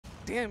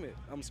damn it.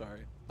 I'm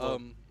sorry.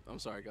 I'm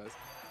sorry, guys.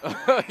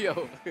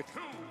 Yo.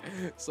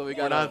 So we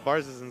got.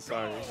 Bars isn't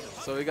sorry.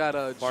 So we got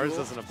Bars Jewel.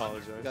 doesn't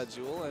apologize. We got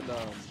Jewel and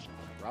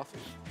Ralphie.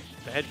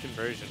 The head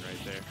conversion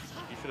right there.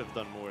 He should have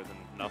done more than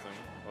nothing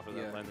off of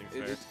that landing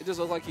fair. It just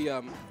looked like he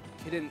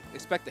didn't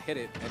expect to hit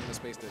it and he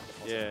spaced it.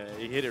 Yeah,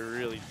 he hit it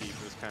really deep.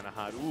 It was kind of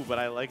hot. Ooh, but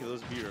I like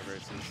those B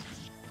reverses.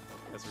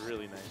 That's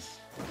really nice.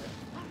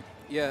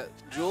 Yeah,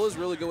 Jewel is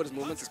really good with his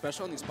movements,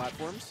 especially on these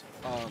platforms.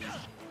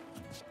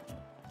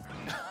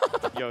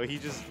 Yo, he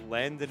just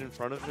landed in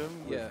front of him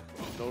with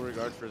no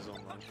regard for his own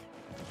life.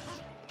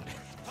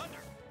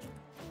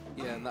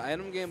 Yeah, and the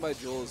item game by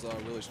Jewel is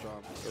really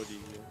strong. So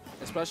deep,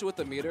 especially with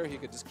the meter, he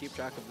could just keep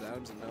track of the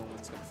items and know when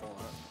it's going to fall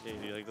out. Yeah,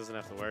 he like, doesn't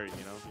have to worry,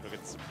 you know? You don't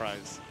get the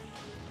surprise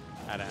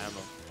out of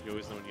ammo. You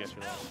always know when you get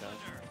your last shot.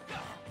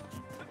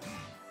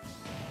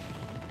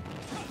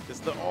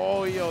 Just the,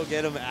 oh, yo,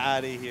 get him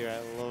out of here.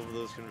 I love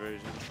those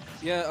conversions.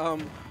 Yeah,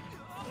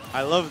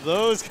 I love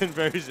those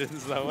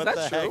conversions, though. What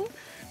the heck?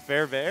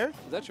 Fair bear?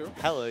 Is that true?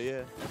 Hella,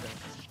 yeah.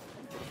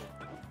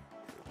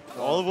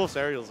 All of Wolf's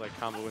aerials like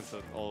combo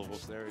into all of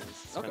Wolf's aerials.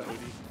 It's kind of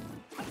booty.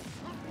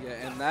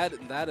 Yeah, and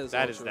that is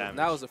damage.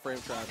 That was a frame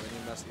trap, and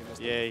he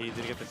missed yeah, he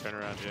didn't get the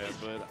turnaround yet,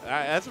 but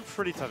that's a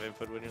pretty tough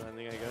input when you're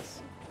landing, I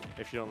guess,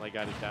 if you don't like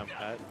got it down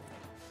pat.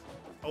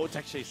 Oh,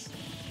 tech chase!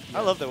 Yeah.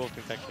 I love that Wolf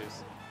can tech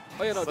chase.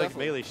 Oh yeah, no, it's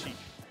definitely. Like melee chic.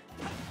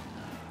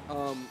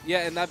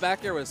 Yeah, and that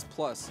back air was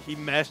plus. He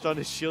mashed on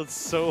his shield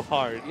so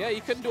hard. Yeah, you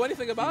couldn't do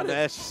anything about it. He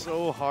mashed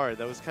so hard.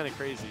 That was kind of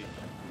crazy.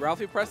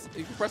 Ralphie you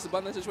can press the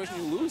button in that situation,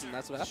 you lose, and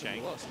that's what happened.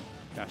 You lost.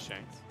 Got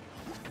shanked.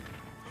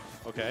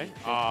 Okay.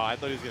 Oh, I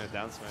thought he was gonna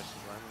down smash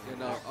his line. You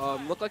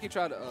know, looked like he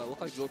tried.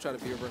 Looked like Jewel tried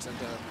to B reverse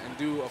into him and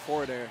do a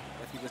forward air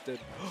like he just did.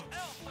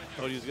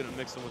 Thought he was gonna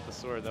mix him with the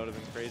sword. That would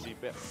have been crazy.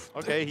 But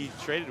okay, he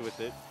traded with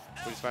it,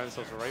 but he's finding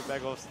himself right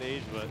back off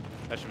stage. But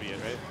that should be it,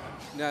 right?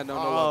 Yeah, no.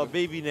 Oh,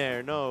 baby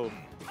nair, no.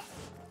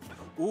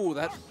 Ooh,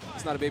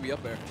 that's not a baby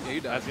up there. Yeah,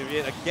 you died. That's gonna be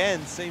it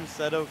again. Same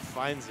setup,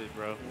 finds it,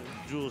 bro.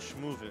 Jewel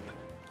schmovin'.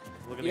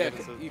 Yeah,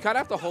 you kind of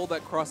have to hold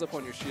that cross up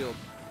on your shield,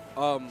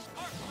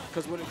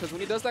 because when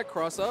he does that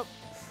cross up,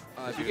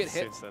 if you get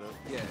hit,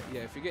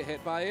 if you get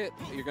hit by it,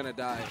 you're gonna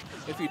die.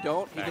 If you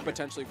don't, he can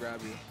potentially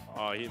grab you.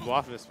 Oh, he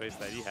off in his face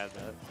that he had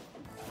that.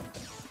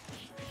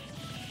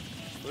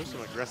 Those are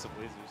some aggressive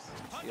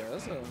lasers. Yeah,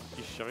 that's a.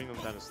 He's shoving them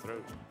down his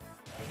throat.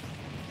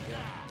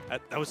 Yeah.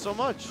 That was so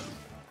much.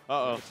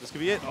 Uh oh, this could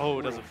be it. Oh,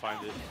 it doesn't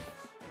find it.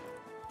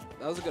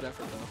 That was a good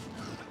effort though.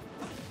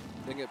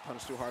 Didn't get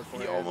punched too hard for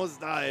it. He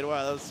almost died.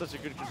 Wow, that was such a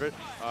good convert.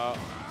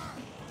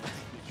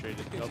 He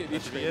traded. Nope, he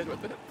traded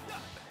with it.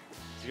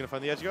 Is he gonna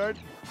find the edge guard?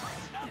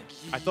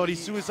 I thought he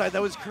suicide.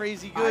 That was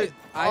crazy good.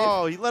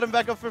 Oh, he let him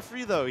back up for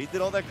free though. He did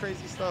all that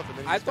crazy stuff. And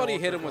then I thought he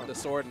hit him with the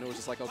sword, and it was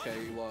just like, okay,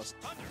 you lost.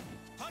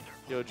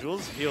 Yo,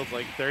 Jules healed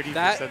like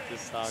 30%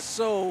 this stock.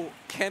 So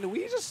can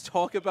we just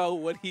talk about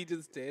what he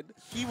just did?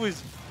 He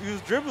was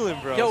dribbling,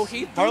 bro. Yo,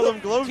 he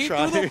Harlem threw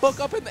Globetrotters. the book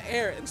up in the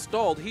air and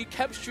stalled. He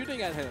kept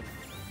shooting at him.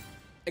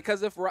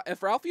 Because if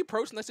Ralphie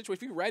approached in that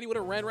situation, if he ran, he would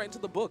have ran right into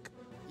the book.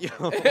 Yo.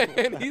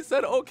 And he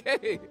said,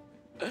 okay.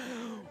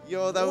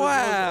 Yo, that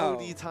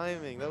was OD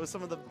timing. That was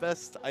some of the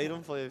best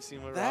item play I've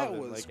seen with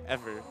Robin, like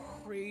ever.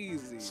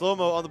 Crazy.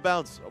 Slow-mo on the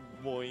bounce.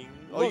 Boing.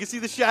 Oh, you can see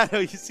the shadow.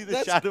 You see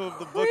the shadow of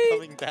the book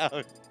coming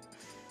down.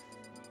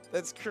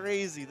 That's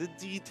crazy. The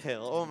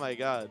detail. Oh my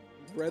god.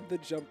 Read the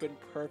jump in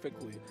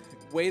perfectly.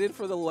 Waited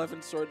for the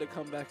 11th sword to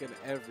come back and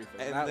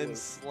everything. And then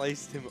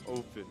sliced him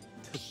open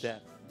to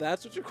death.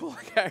 That's what you call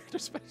a character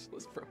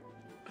specialist, bro.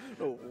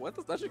 No,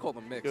 that's what you call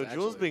the mix. Yo,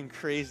 Jules been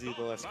crazy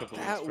the last couple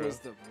weeks, bro. That was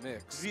the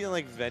mix. He's beating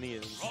like Venny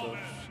and stuff.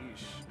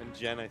 Sheesh. And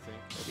Jen, I think.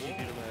 He beat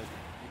him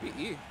at.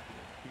 He beat E.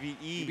 He beat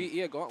E. He beat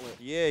E at Gauntlet.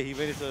 Yeah, he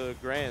made it to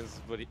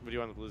Grands, but he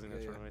wound up losing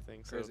that tournament, I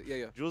think. So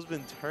yeah. Jules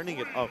been turning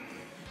it up.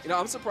 You know,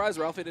 I'm surprised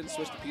Ralphie didn't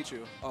switch to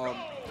Pichu.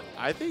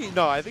 I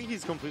think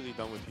he's completely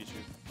done with Pichu.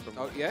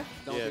 Oh yeah,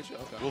 done with Pichu.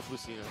 Okay. Wolf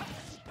Lucina.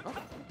 Oh.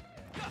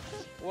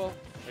 Well,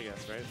 I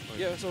guess, right? Like,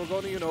 yeah. So we're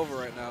going to Unova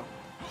right now.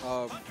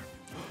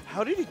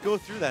 How did he go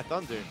through that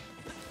thunder?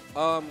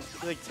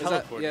 Like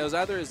teleported. Yeah, it was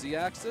either a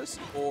Z-axis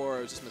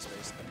or just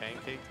misspaced.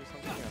 Pancaked or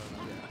something? I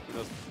don't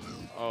know. Yeah.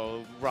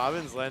 Oh,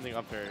 Robin's landing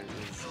up there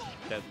is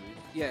deadly.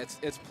 Yeah,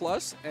 it's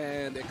plus,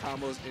 and it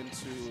combos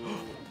into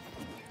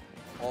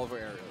all of our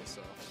areas,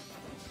 so.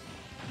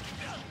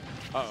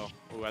 Uh-oh.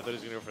 Ooh, I thought he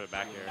was going to go for the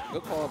back air.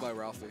 Good call by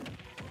Ralphie.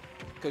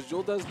 Because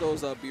Jewel does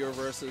those B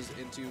reverses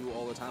into you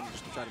all the time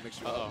just to try to make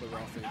sure you up with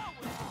Ralphie.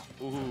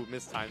 Ooh,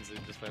 mistimes it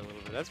just by a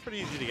little bit. That's pretty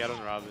easy to get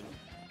on Robin.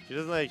 She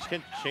doesn't she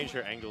can't change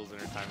her angles and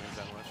her timings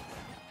that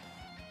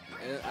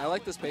much. I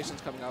like this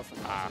patience coming out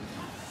from Ralphie.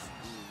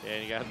 Yeah,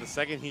 and you got the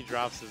second he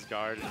drops his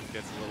guard and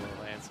gets a little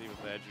antsy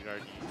with the edge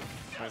guard,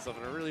 he finds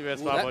himself in a really bad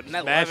spot, but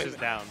smashes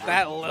down.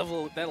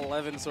 Bro. That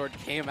 11 sword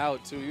came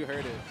out too. You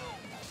heard it.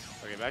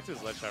 Okay, back to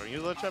his ledge trapping. He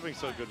was ledge trapping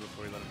so good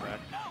before he let him back.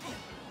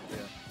 Yeah.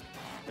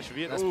 That should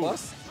be it. That's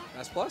plus.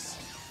 That's plus.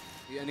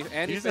 Yeah,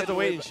 and he just had to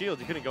wait and shield.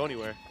 He couldn't go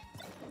anywhere.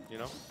 You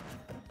know?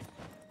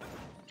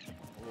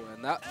 Oh,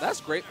 And that's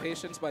great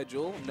patience by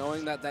Jewel,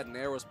 knowing that that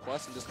nair was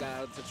plus and just got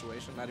out of the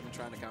situation, not even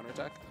trying to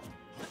counterattack.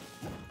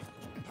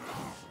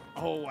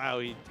 Oh, wow.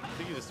 I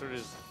think he just started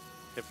his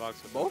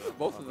hitbox. With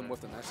Both of them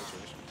with in that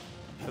situation.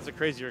 That's a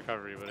crazy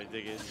recovery, but I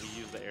dig it. He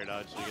used the air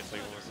dodge, so he gets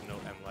like almost no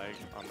M lag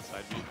on the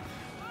side beat.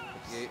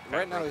 Yeah,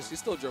 right now, he's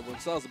still dribbling.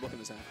 Still has the book in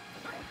his hand.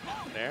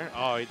 There?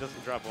 Oh, he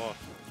doesn't drop off.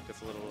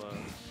 Gets a little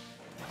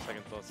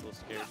second thoughts, a little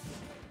scared.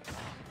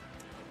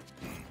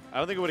 I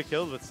don't think it would have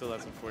killed, but still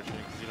that's unfortunate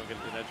because you don't get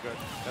an edge guard.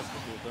 That's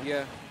cool though.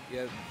 Yeah,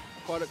 yeah.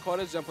 Caught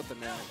his jump with the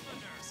nair.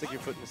 Stick your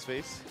foot in his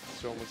face.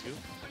 Show him what's good.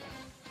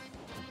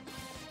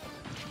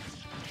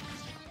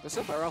 What's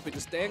up, Ralphie?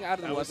 Just staying out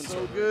of the that weapon. Was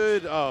so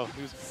good. Oh,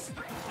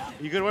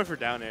 he could have went for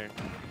down air.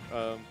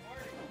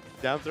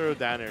 Down throw,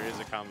 down air is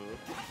a combo.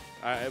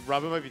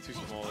 Robin might be too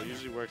small. It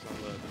usually works on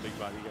the big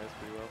body guys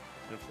pretty well.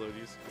 And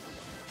floaties.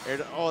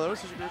 Oh, that was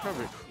such a good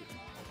recovery.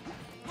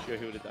 Yo,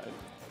 he would have died.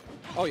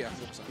 Oh, yeah.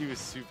 100%. He was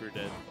super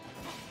dead.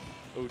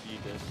 OD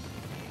dead.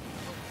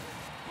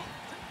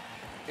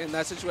 In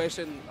that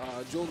situation,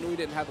 Jewel knew he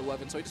didn't have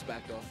 11, so he just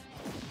backed off.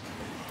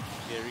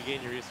 Yeah,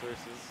 regain your resources.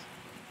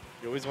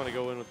 You always want to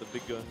go in with the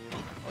big gun, you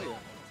know? Oh,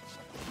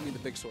 yeah. You need the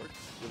big sword.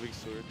 The big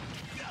sword.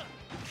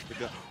 The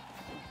gun.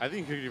 I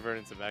think he could convert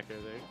into back air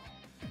there.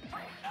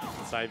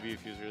 The side B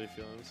if he was really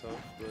feeling himself,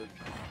 but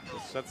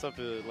it sets up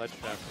a ledge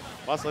trap.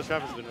 Last ledge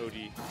trap has been OD.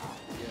 Yeah,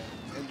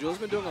 and Jewel's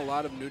been doing a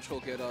lot of neutral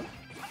get up,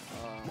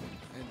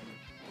 and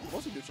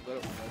mostly neutral get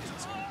up.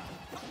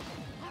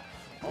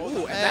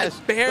 Oh, and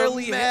that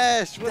barely hit.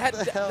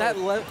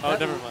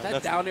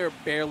 That down air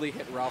barely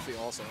hit Ralphie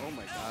also. Oh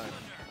my god.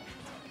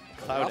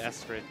 Cloud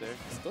S right there.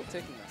 Still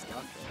taking that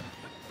stock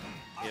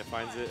though. Yeah,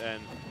 finds it,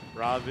 and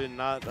Robin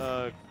not.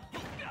 Oh,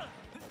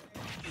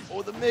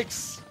 the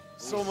mix.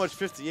 So much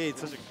 58,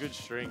 such a good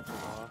string from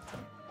off.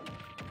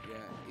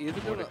 Yeah,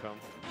 either doing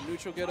a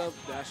neutral get up,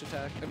 dash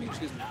attack. I mean,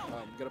 excuse me,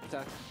 get up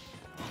attack.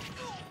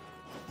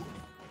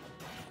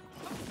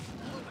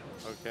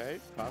 Okay,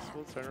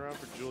 possible turnaround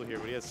for Jewel here,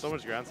 but he has so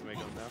much ground to make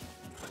up now.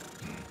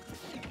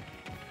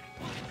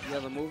 Yeah,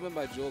 the movement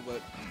by Jewel,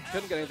 but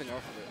couldn't get anything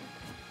off of it.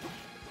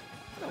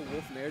 That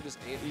Wolf Nair just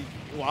ate.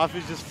 Waff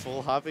is just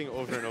full hopping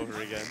over and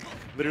over again.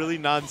 Literally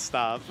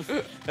non-stop.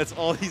 That's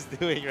all he's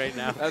doing right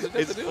now.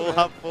 It's full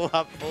hop, full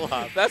hop, full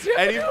hop. That's what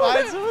and he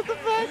finds him with the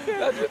back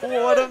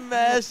there. What a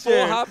masher.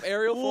 Full hop,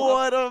 aerial, full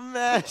hop. What a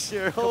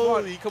masher.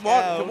 Holy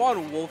cow. Come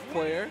on, Wolf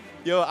player.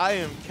 Yo, I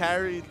am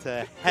carried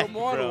to heck, Come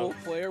on, bro.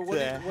 Wolf player. What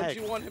do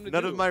you want him to do?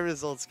 None of my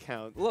results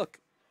count. Look,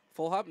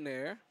 full hop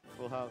Nair.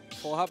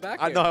 Full hop back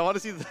No, I want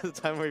to see the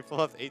time where he full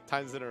hops 8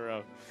 times in a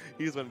row.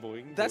 He just went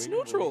boing. That's boing,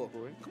 neutral.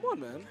 Boing, boing. Come on,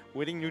 man.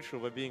 Winning neutral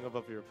by being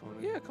above your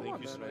opponent. Yeah, come on,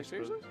 man. Like,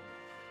 seriously?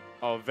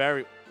 Oh,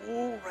 very.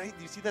 Oh, right.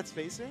 Do you see that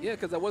spacing? Yeah,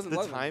 because that wasn't the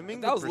 11. Timing,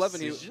 if that was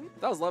precision? 11.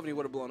 That was 11. He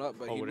would have blown up.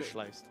 But he would have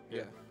sliced.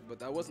 Yeah, but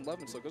that wasn't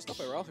 11. So good stuff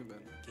by Ralphie, man.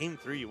 Game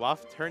 3.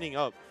 Waff turning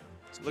up.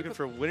 Looking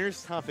for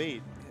winners top 8.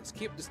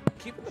 Yeah, just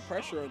keeping the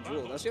pressure on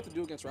Jewel. That's what you have to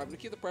do against Robin. To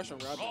keep the pressure on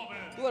Robin.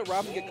 You let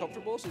Robin get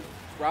comfortable, so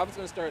Robin's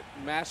going to start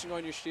mashing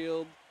on your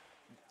shield,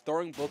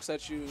 throwing books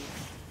at you,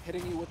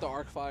 hitting you with the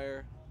arc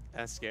fire.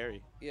 That's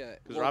scary. Yeah.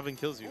 Because Robin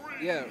kills you.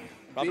 Yeah.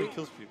 Robin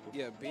kills people.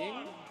 Yeah, being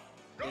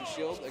in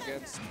shield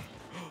against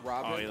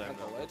Robin at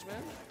the ledge,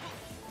 man.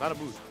 Not a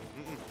move.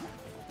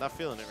 Not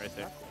feeling it right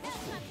there.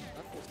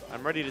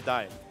 I'm ready to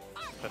die.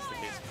 That's the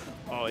case.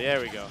 Oh, there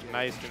we go.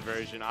 Nice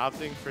conversion.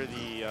 Opting for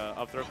the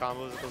up throw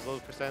combos at those low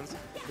percents,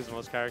 because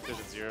most characters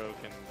at 0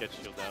 can get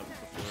shield out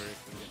before it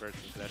can convert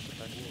into dash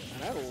attack.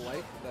 And I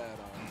like that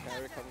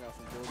carry coming out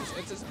from Jewel. Just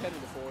anticipating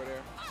the forward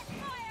air.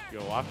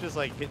 Yo, Waff just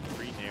like hitting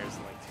 3 nairs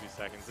in like 2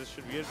 seconds. This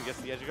should be good if he gets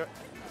the edge guard.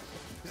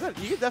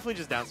 You can definitely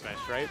just down smash,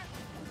 right?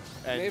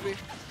 And maybe.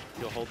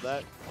 You'll hold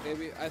that?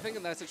 Maybe. I think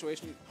in that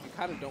situation, you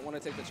kind of don't want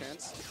to take the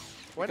chance.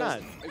 Why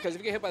not? Because if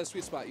you get hit by the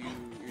sweet spot, you're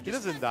just... He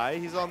doesn't die.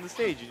 He's on the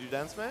stage. You do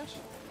down smash?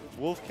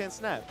 Wolf can't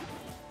snap.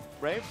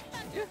 Right?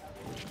 Yeah.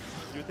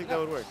 You would think that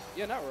would work?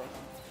 Yeah, not wrong.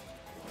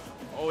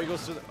 Oh, he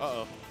goes to the...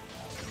 Uh-oh.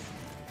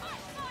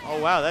 Oh,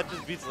 wow. That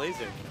just beats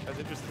laser. That's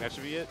interesting. That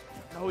should be it.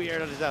 No, he air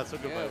dodges out. So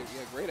good.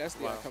 Yeah, great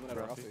SDI coming out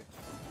of Ralphie.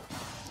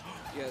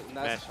 Yeah, and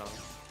that's what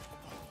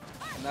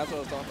I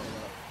was talking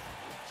about.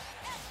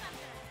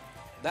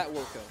 That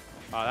will kill.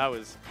 Oh, that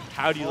was...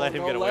 How do you let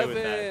him get away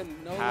with that?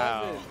 No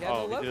How? 11. He had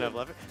Oh, no he didn't have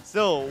 11?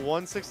 Still,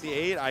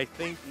 168, I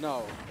think...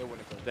 No, it wouldn't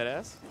have killed. Dead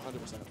ass?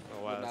 100%.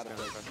 Oh, wow, that's kind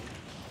of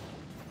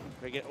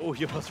impressive. Oh,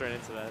 you almost ran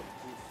into that.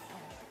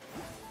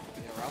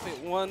 Yeah, Ralphie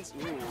at once.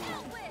 Ooh.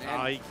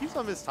 Oh, he keeps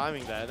on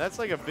mistiming that. That's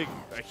like a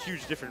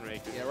huge difference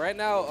maker. Yeah, right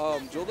now,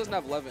 Jewel doesn't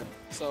have 11,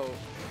 so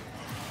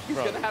he's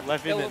going to have to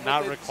kill him with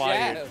not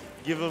required. Jab.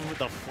 Give him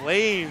the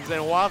flames,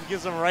 and Waff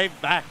gives him right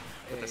back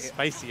with a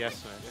spicy S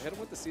smash. Hit him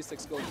with the C6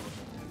 skill.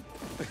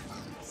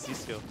 C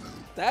skill.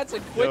 That's a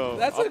quick.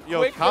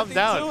 Quick. Calm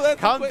down.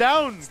 Calm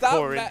down,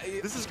 Corin.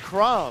 This is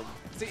Crom.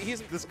 See,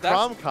 this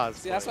Crom cosplay.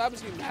 See, that's what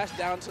happens when you mash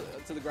down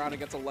to the ground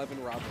against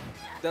 11 Robin.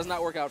 Does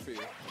not work out for you.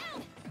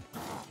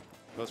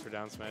 Goes for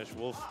down smash.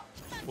 Wolf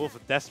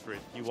desperate.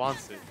 He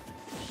wants it.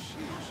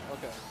 Sheesh.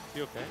 Okay.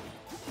 You okay?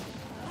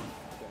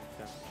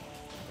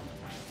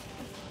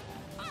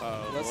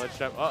 Let's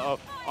try.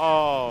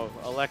 Oh,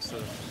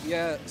 Alexa.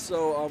 Yeah.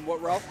 So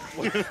what Ralph?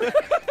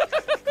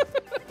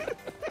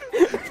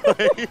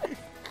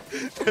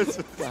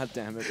 God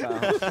damn it,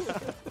 pal.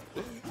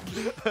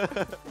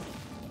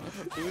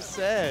 It was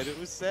sad. It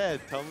was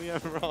sad. Tell me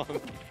I'm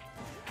wrong.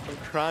 I'm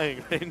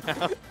crying right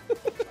now.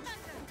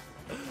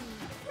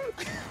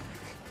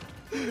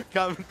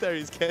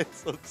 Commentaries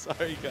canceled.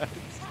 Sorry, guys.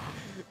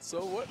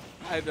 So what?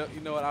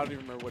 You know what? I don't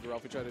even remember what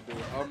Ralphie tried to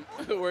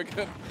do. We're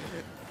good.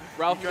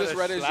 Ralphie just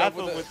ready to jump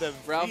with the.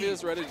 Ralphie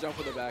is ready to jump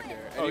with the back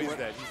air. Oh, he's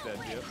dead. He's dead.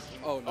 Yep.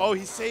 Oh no. Oh,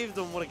 he saved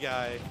him. What a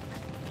guy.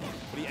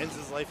 But he ends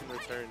his life in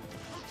return.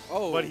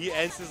 Oh. But he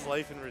ends his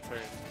life in return.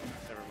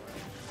 Never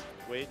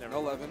mind. Wait, never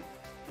mind. 11.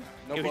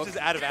 No. He's just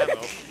out of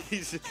ammo.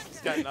 he's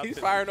got nothing. He's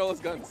firing all his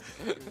guns.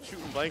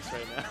 Shooting blanks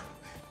right now.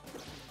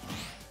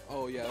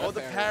 Oh yeah. Oh,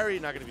 the parry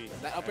not gonna be.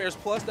 That up air's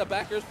plus. That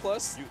back air's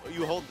plus.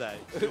 You hold that.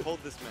 You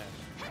hold this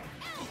match.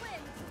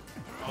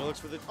 Oh, looks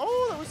for the.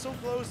 Oh, that was so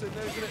close. And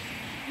there's gonna.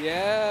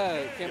 Yeah,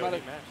 it came out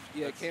of. Mashed.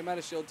 Yeah, it came out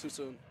of shield too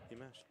soon. He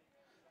mashed.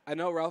 I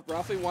know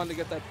Ralphie wanted to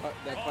get that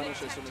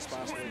punish as soon as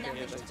possible. He came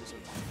out of shield too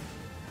soon.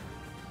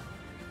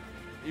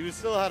 He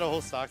still had a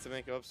whole stock to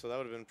make up, so that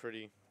would have been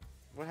pretty.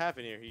 What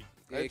happened here? He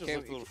just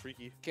looked a little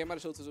freaky. Came out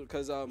of shield too soon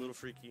because a little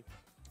freaky.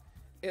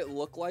 It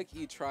looked like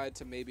he tried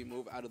to maybe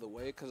move out of the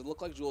way because it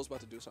looked like Jewel was about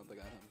to do something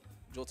at him.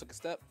 Jewel took a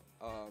step,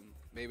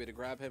 maybe to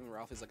grab him, and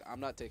Ralphie's like, I'm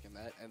not taking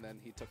that, and then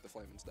he took the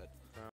flame instead.